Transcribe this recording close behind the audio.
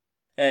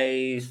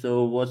Hey,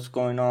 so what's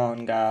going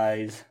on,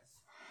 guys?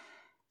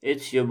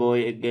 It's your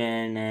boy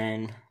again,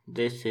 and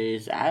this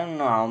is I don't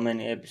know how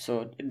many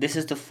episodes. This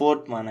is the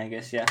fourth one, I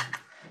guess, yeah.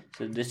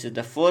 So, this is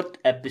the fourth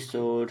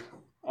episode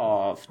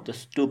of the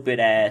stupid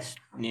ass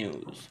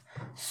news.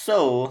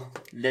 So,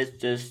 let's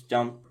just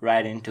jump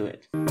right into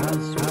it. How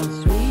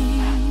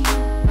sweet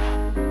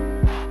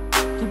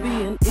to be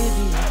an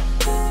idiot,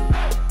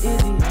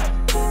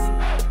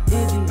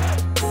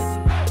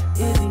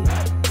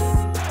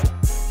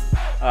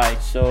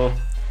 Alright, so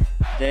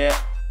there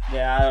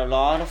there are a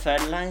lot of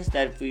headlines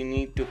that we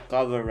need to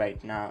cover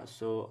right now.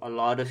 So a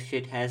lot of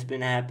shit has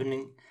been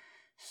happening.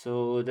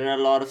 So there are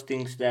a lot of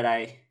things that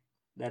I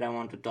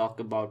want to talk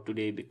about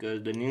today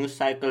because the news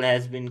cycle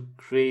has been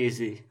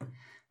crazy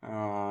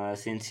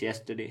since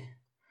yesterday.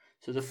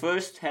 So the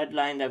first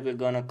headline that we're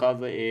gonna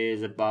cover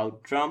is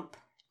about Trump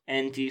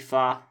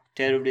Antifa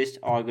terrorist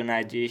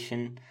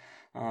organization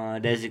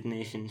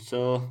designation.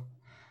 So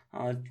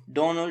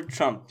Donald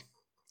Trump,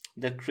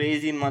 the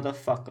crazy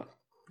motherfucker,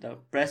 the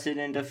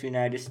president of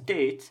United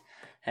States,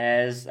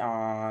 has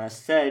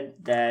said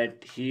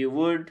that he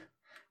would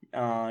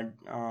uh,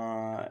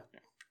 uh,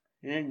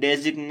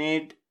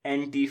 designate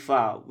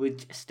Antifa,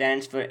 which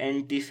stands for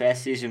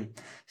anti-fascism.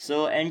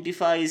 So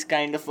Antifa is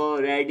kind of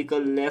a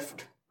radical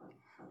left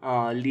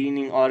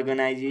leaning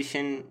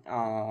organization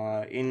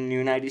in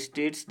United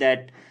States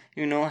that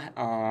you know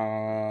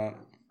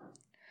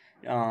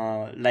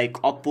like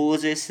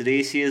opposes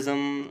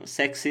racism,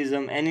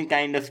 sexism, any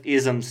kind of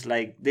isms.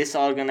 Like this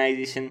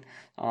organization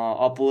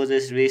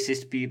opposes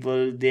racist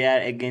people. They are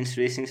against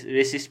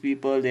racist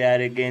people. They are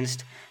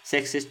against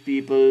sexist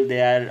people. They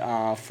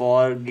are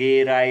for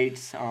gay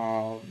rights.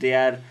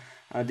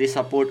 They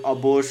support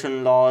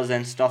abortion laws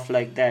and stuff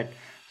like that.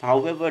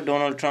 However,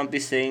 Donald Trump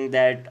is saying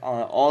that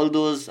all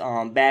those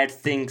bad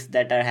things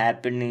that are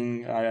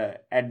happening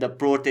at the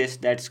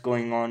protest that's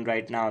going on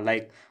right now,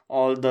 like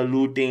all the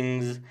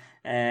lootings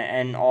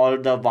and all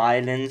the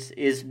violence,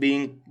 is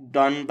being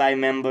done by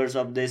members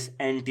of this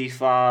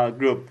Antifa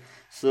group.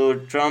 So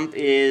Trump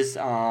is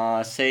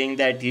saying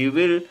that he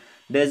will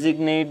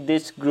designate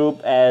this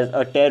group as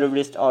a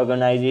terrorist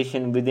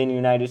organization within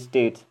United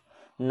States.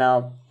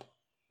 Now,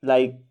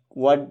 like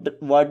what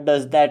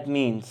does that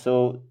mean?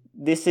 So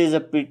this is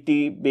a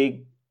pretty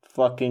big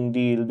fucking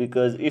deal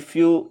because if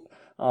you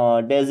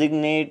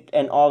designate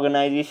an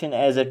organization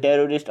as a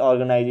terrorist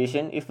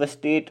organization, if a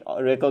state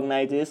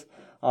recognizes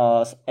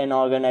an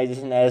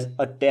organization as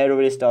a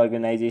terrorist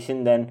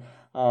organization, then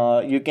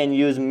you can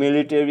use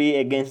military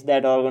against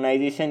that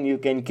organization, you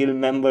can kill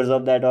members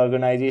of that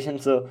organization.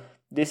 So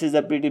this is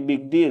a pretty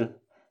big deal.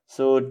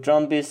 So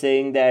Trump is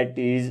saying that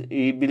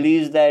he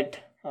believes that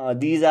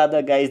these are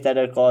the guys that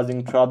are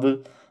causing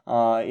trouble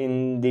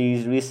in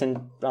these recent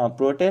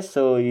protests.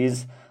 So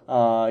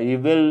he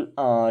will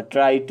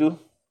try to,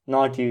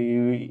 not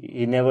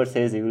he never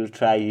says he will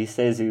try, he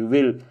says he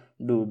will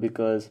do,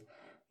 because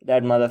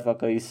that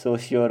motherfucker is so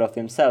sure of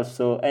himself.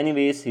 So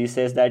anyways, he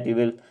says that he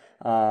will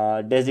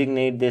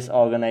designate this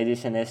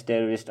organization as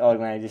terrorist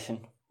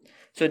organization.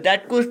 So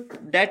that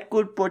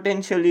could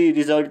potentially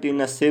result in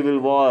a civil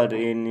war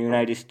in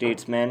United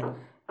States, man.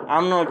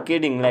 I'm not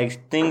kidding.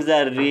 Like things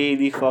are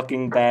really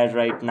fucking bad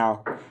right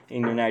now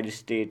in United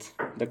States.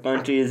 The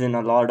country is in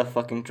a lot of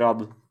fucking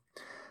trouble.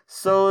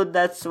 So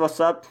that's what's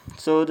up.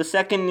 So the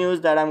second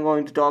news that I'm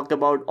going to talk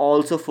about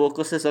also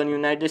focuses on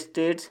United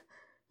States.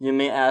 You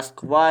may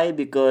ask why?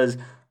 Because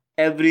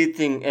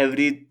everything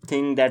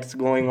that's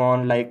going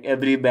on, like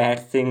every bad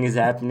thing is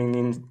happening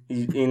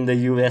in the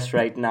US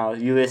right now.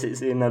 US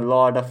is in a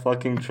lot of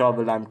fucking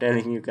trouble, I'm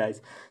telling you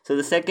guys. So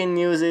the second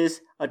news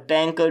is a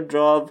tanker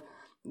drove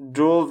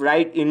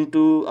right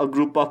into a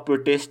group of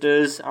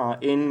protesters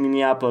in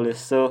Minneapolis.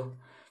 So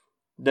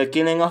the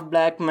killing of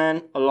black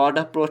men, a lot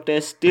of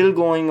protests still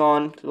going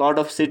on, a lot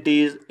of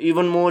cities,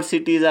 even more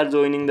cities are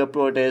joining the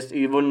protest,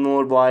 even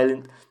more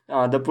violent.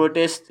 The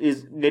protest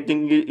is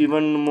getting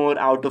even more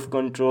out of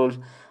control,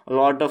 a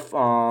lot of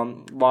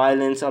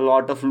violence, a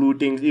lot of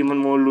lootings, even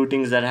more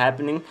lootings are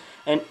happening.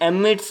 And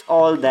amidst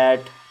all that,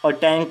 a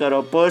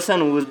person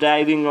who was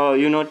driving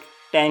a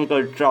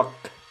tanker truck,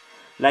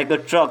 like a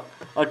truck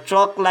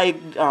like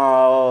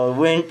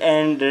went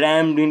and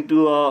rammed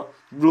into a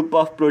group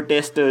of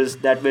protesters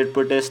that were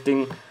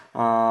protesting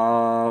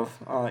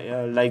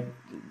like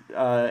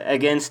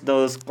against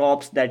those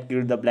cops that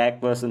killed the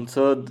black person.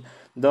 So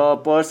the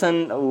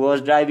person who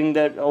was driving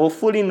that,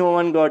 hopefully no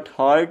one got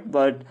hurt,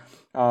 but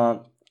uh,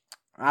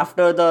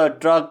 after the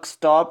truck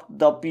stopped,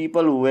 the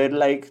people who were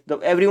like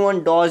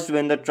everyone dodged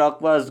when the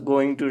truck was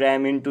going to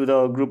ram into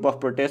the group of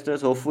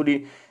protesters.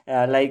 Hopefully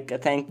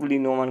like thankfully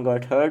no one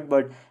got hurt,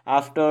 but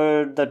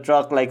after the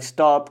truck like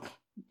stopped,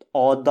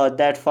 or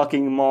that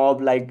fucking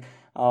mob like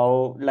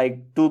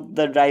took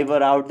the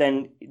driver out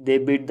and they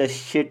beat the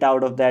shit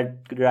out of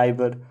that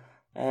driver.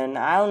 And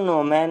I don't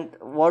know, man,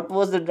 what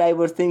was the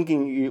driver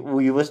thinking?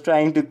 He was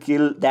trying to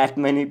kill that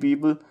many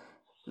people.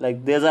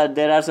 Like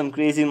there are some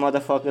crazy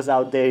motherfuckers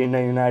out there in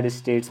the United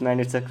States,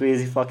 man. It's a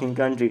crazy fucking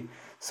country.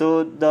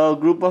 So the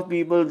group of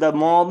people, the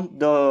mob,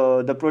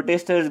 the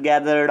protesters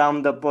gathered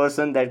around the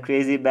person, that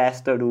crazy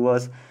bastard who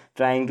was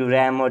trying to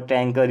ram a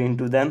tanker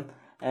into them,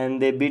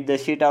 and they beat the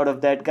shit out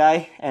of that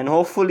guy. And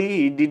hopefully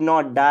he did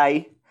not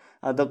die.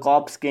 The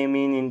cops came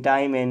in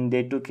time and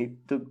they took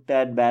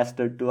that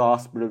bastard to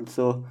hospital.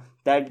 So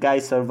that guy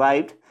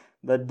survived,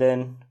 but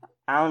then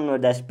I don't know.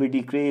 That's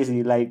pretty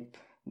crazy. Like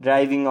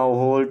driving a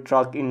whole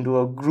truck into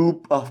a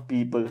group of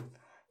people.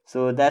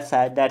 So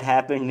that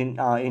happened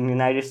in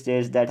United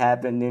States. That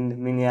happened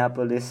in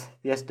Minneapolis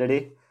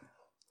yesterday.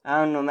 I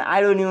don't know, man. I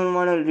don't even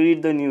want to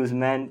read the news,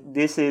 man.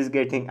 This is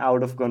getting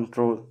out of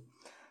control.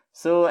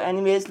 So,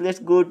 anyways, let's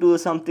go to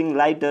something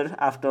lighter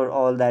after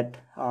all that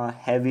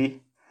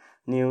heavy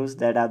news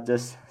that I've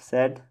just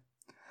said.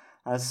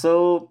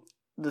 So,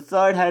 the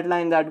third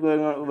headline that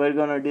we're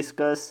gonna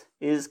discuss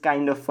is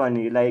kind of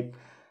funny. Like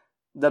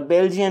the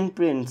Belgian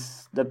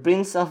prince, the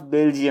Prince of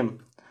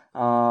Belgium,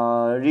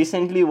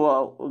 recently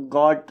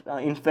got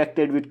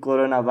infected with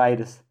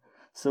coronavirus.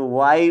 So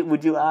why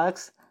would you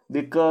ask?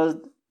 Because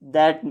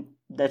that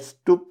that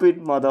stupid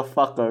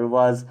motherfucker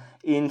was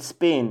in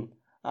Spain.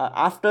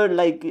 After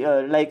like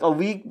a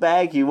week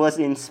back, he was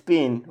in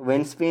Spain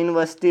when Spain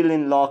was still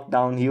in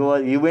lockdown.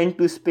 He went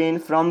to Spain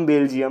from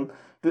Belgium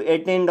to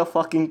attend a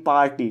fucking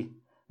party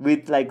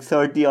with like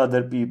 30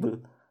 other people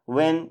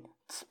when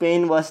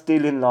Spain was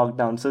still in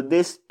lockdown. So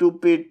this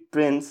stupid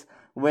prince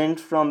went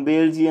from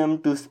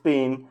Belgium to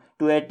Spain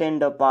to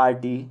attend a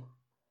party,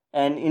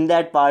 and in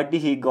that party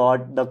he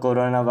got the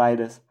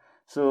coronavirus.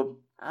 So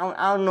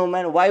I don't know,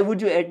 man. Why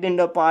would you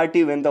attend a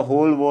party when the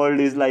whole world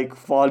is like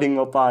falling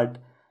apart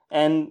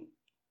and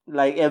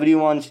like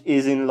everyone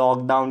is in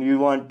lockdown? You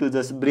want to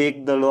just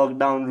break the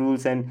lockdown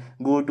rules and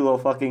go to a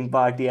fucking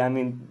party? I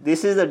mean,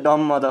 this is a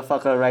dumb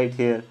motherfucker right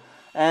here.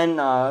 And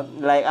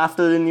like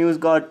after the news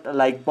got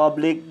like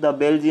public, the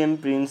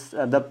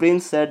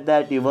prince said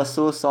that he was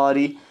so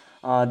sorry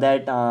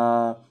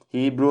that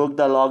he broke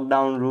the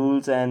lockdown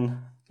rules, and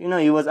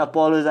he was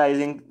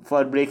apologizing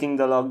for breaking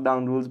the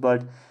lockdown rules.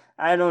 But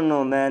I don't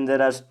know, man. There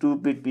are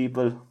stupid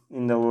people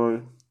in the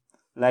world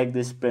like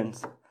this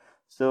prince.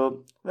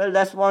 So well,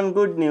 that's one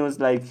good news.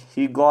 Like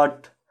he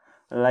got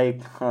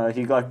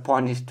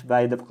punished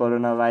by the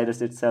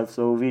coronavirus itself.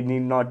 So we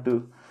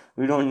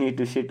don't need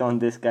to shit on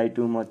this guy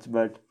too much.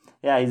 But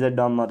yeah, he's a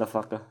dumb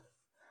motherfucker.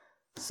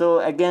 So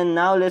again,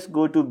 now let's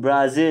go to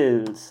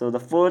Brazil. So the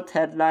fourth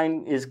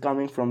headline is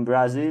coming from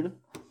Brazil.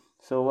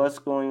 So what's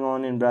going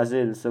on in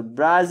Brazil? So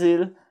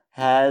Brazil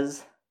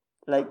has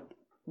like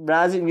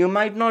Brazil. You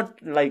might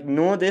not like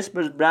know this,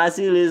 but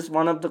Brazil is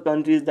one of the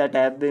countries that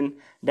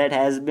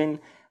has been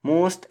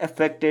most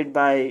affected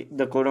by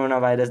the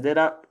coronavirus. There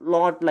are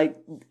lot like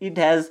it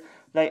has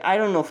like I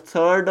don't know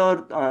third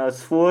or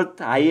fourth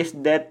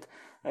highest death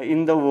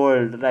in the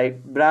world.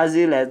 Right,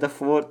 Brazil has the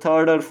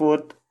third or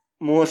fourth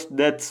most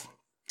deaths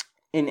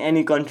in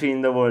any country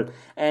in the world,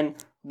 and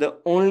the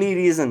only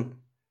reason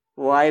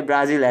why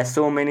Brazil has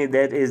so many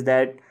deaths is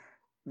that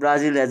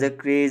Brazil has a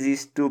crazy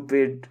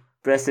stupid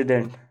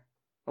president,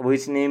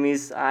 which name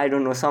is I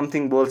don't know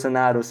something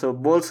Bolsonaro. So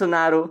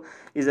Bolsonaro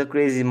is a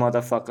crazy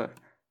motherfucker.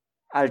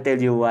 I'll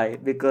tell you why.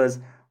 Because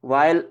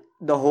while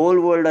the whole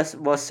world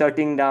was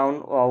shutting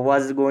down or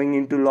was going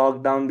into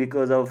lockdown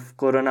because of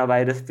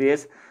coronavirus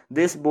phase,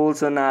 this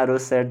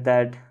Bolsonaro,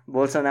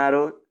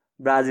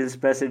 Brazil's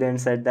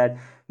president, said that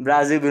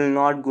Brazil will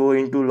not go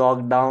into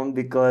lockdown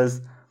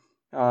because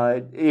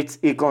its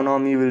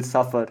economy will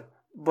suffer.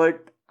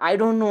 But I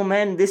don't know,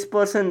 man. This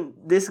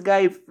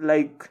guy,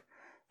 like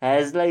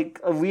has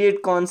like a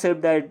weird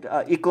concept that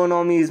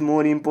economy is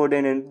more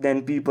important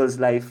than people's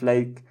life.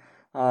 Like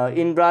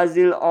in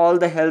Brazil, all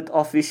the health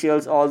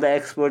officials, all the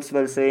experts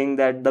were saying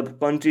that the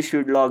country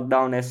should lock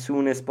down as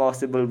soon as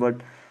possible.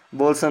 But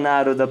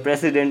Bolsonaro, the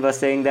president, was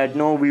saying that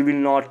no, we will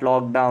not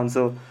lock down.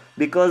 So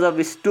because of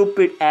his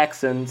stupid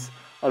actions,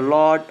 a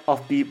lot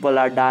of people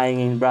are dying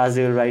in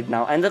Brazil right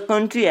now, and the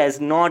country has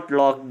not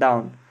locked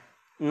down.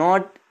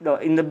 Not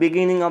in the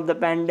beginning of the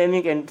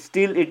pandemic, and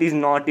still it is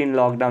not in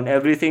lockdown.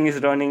 Everything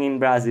is running in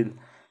Brazil.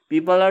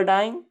 People are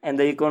dying, and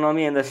the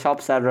economy and the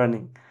shops are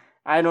running.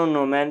 I don't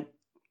know, man.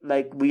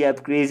 Like we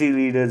have crazy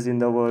leaders in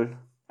the world.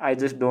 I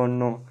just don't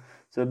know.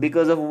 So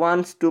because of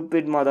one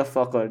stupid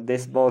motherfucker,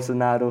 this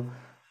Bolsonaro,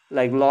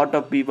 like lot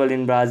of people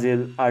in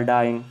Brazil are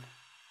dying,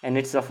 and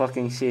it's a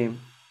fucking shame.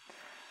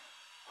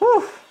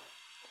 Whew.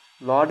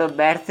 Lot of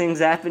bad things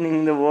happening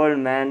in the world,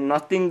 man.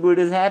 Nothing good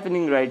is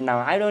happening right now.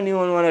 I don't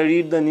even want to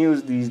read the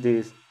news these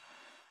days.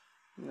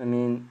 I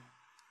mean,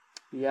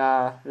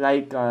 yeah,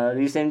 like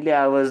recently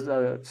I was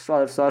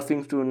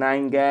surfing through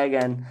 9gag,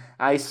 and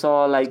I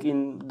saw like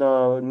in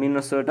the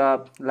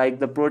Minnesota, like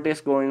the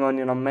protest going on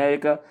in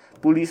America,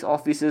 police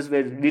officers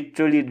were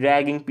literally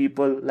dragging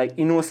people, like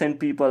innocent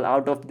people,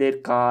 out of their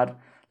car.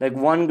 Like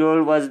one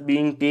girl was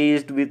being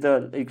tased with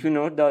a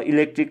the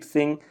electric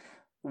thing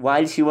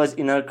while she was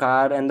in her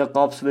car, and the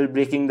cops were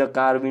breaking the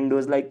car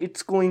windows. Like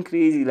it's going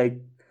crazy.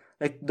 Like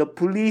the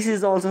police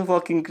is also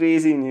fucking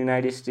crazy in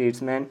United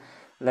States, man.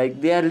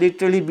 Like they are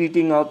literally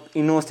beating up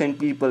innocent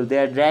people. They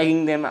are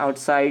dragging them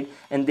outside,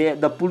 and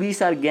the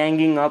police are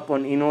ganging up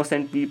on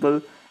innocent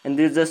people, and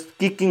they're just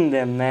kicking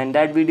them. Man,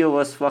 that video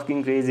was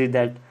fucking crazy.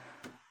 That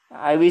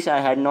I wish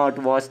I had not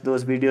watched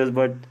those videos,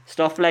 but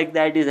stuff like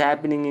that is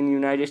happening in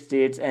United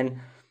States, and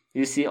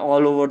you see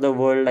all over the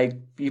world. Like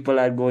people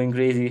are going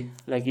crazy.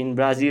 Like in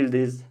Brazil,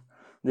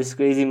 this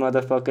crazy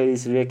motherfucker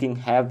is wreaking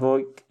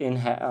havoc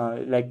in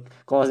like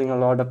causing a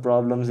lot of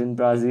problems in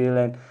Brazil,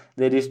 and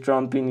there is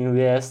Trump in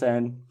US,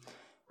 and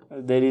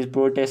there is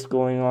protest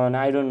going on.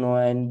 I don't know,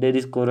 and there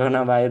is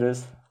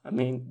coronavirus. I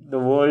mean, the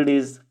world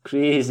is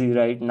crazy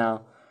right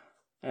now,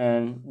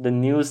 and the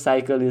news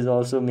cycle is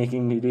also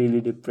making me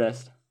really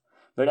depressed.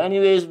 But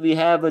anyways, we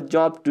have a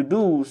job to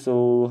do,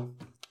 so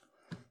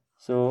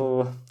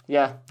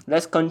yeah,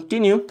 let's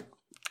continue.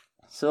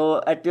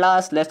 So at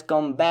last, let's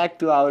come back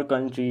to our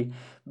country,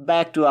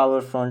 back to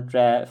our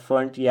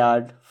front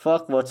yard.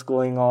 Fuck what's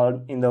going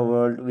on in the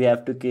world. We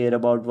have to care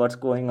about what's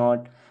going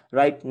on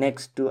right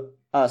next to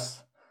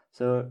us.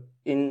 So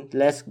in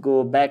let's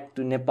go back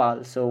to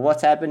Nepal. So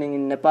what's happening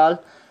in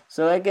Nepal?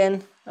 So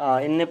again,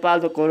 in Nepal,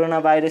 the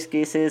coronavirus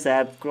cases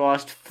have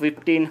crossed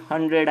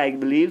 1500, I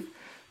believe.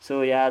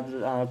 So yeah,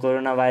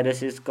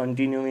 coronavirus is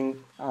continuing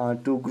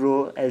to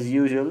grow as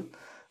usual.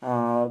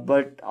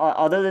 But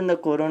other than the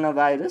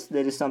coronavirus,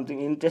 there is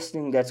something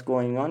interesting that's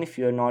going on if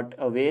you're not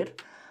aware.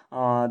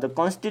 The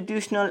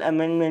constitutional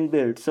amendment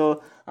bill.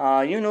 So,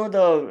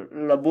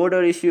 the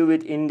border issue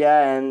with India,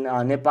 and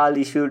Nepal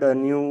issued a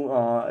new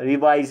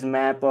revised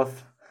map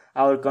of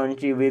our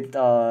country with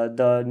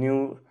the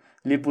new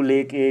Lipu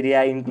Lake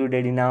area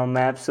included in our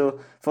map. So,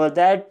 for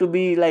that to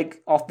be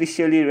like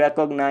officially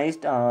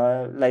recognized,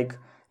 like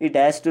it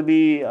has to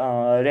be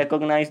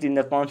recognized in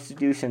the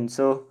constitution.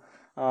 So,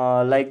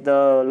 like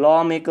the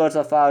lawmakers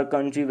of our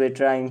country were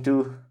trying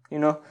to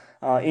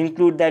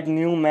include that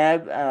new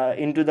map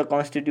into the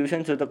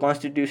constitution, so the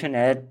constitution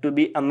had to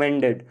be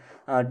amended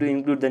to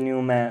include the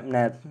new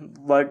map.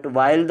 But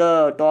while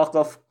the talk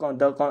of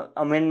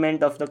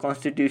amendment of the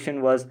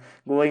constitution was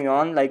going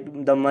on, like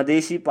the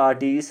Madhesi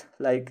parties,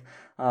 like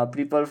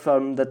people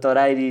from the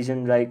Tarai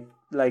region, like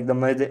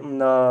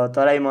the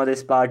Tarai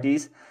Madhes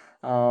parties,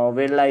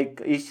 were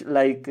like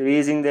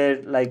raising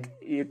their like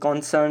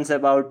concerns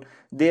about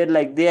their,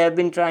 like they have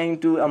been trying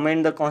to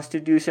amend the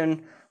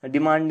constitution,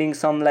 demanding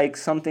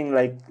something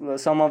like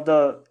some of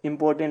the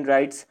important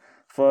rights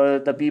for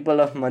the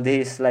people of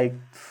Madhes. Like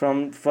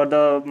for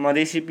the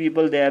Madhesi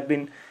people, they have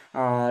been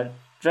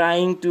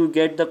trying to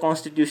get the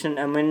constitution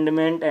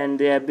amendment, and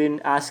they have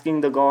been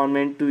asking the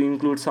government to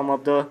include some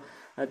of the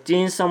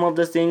change some of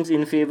the things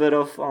in favor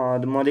of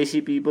the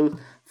Madhesi people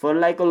for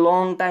like a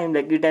long time.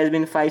 Like it has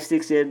been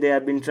 5-6 years they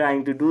have been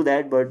trying to do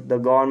that, but the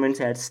governments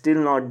had still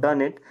not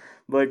done it.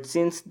 But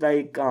since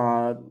like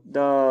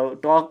the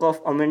talk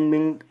of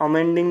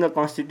amending the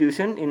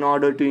constitution in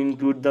order to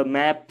include the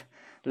map,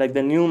 like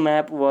the new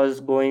map was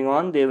going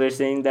on, they were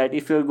saying that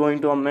if you're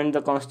going to amend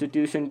the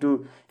constitution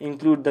to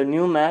include the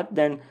new map,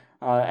 then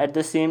at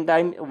the same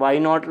time, why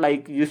not,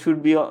 like you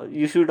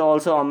should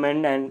also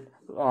amend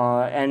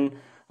and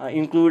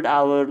include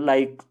our,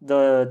 like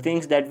the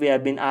things that we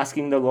have been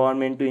asking the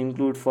government to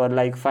include for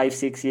like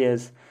 5-6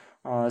 years.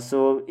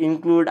 So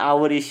include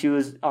our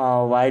issues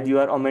while you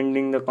are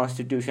amending the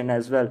constitution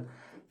as well.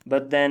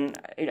 But then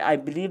I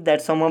believe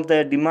that some of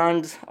the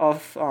demands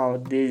of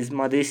these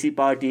Madhesi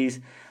parties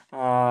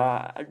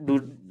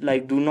do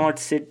not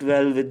sit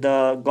well with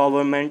the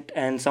government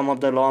and some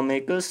of the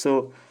lawmakers.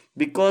 So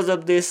because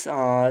of this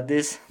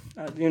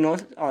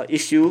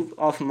issue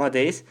of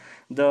Madhes,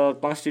 the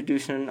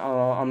constitution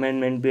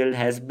amendment bill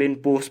has been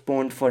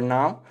postponed for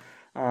now,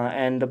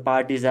 and the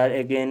parties are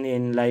again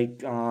in like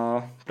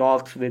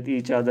talks with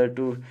each other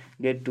to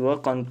get to a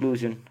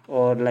conclusion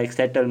or like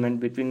settlement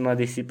between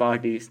Madhesi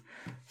parties.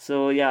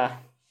 So yeah,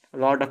 a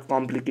lot of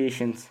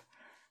complications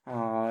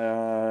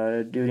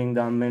during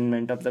the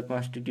amendment of the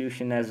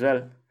constitution as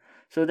well.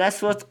 So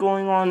that's what's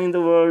going on in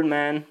the world,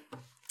 man.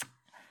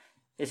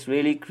 It's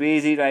really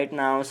crazy right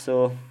now.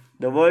 So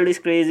the world is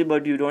crazy,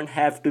 but you don't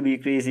have to be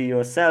crazy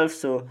yourself.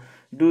 So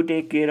do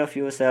take care of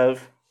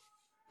yourself.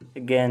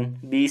 Again,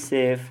 be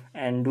safe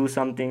and do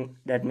something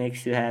that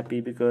makes you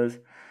happy, because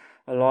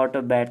a lot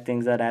of bad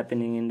things are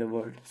happening in the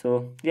world.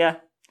 So yeah,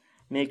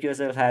 make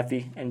yourself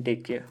happy and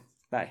take care.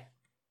 Bye.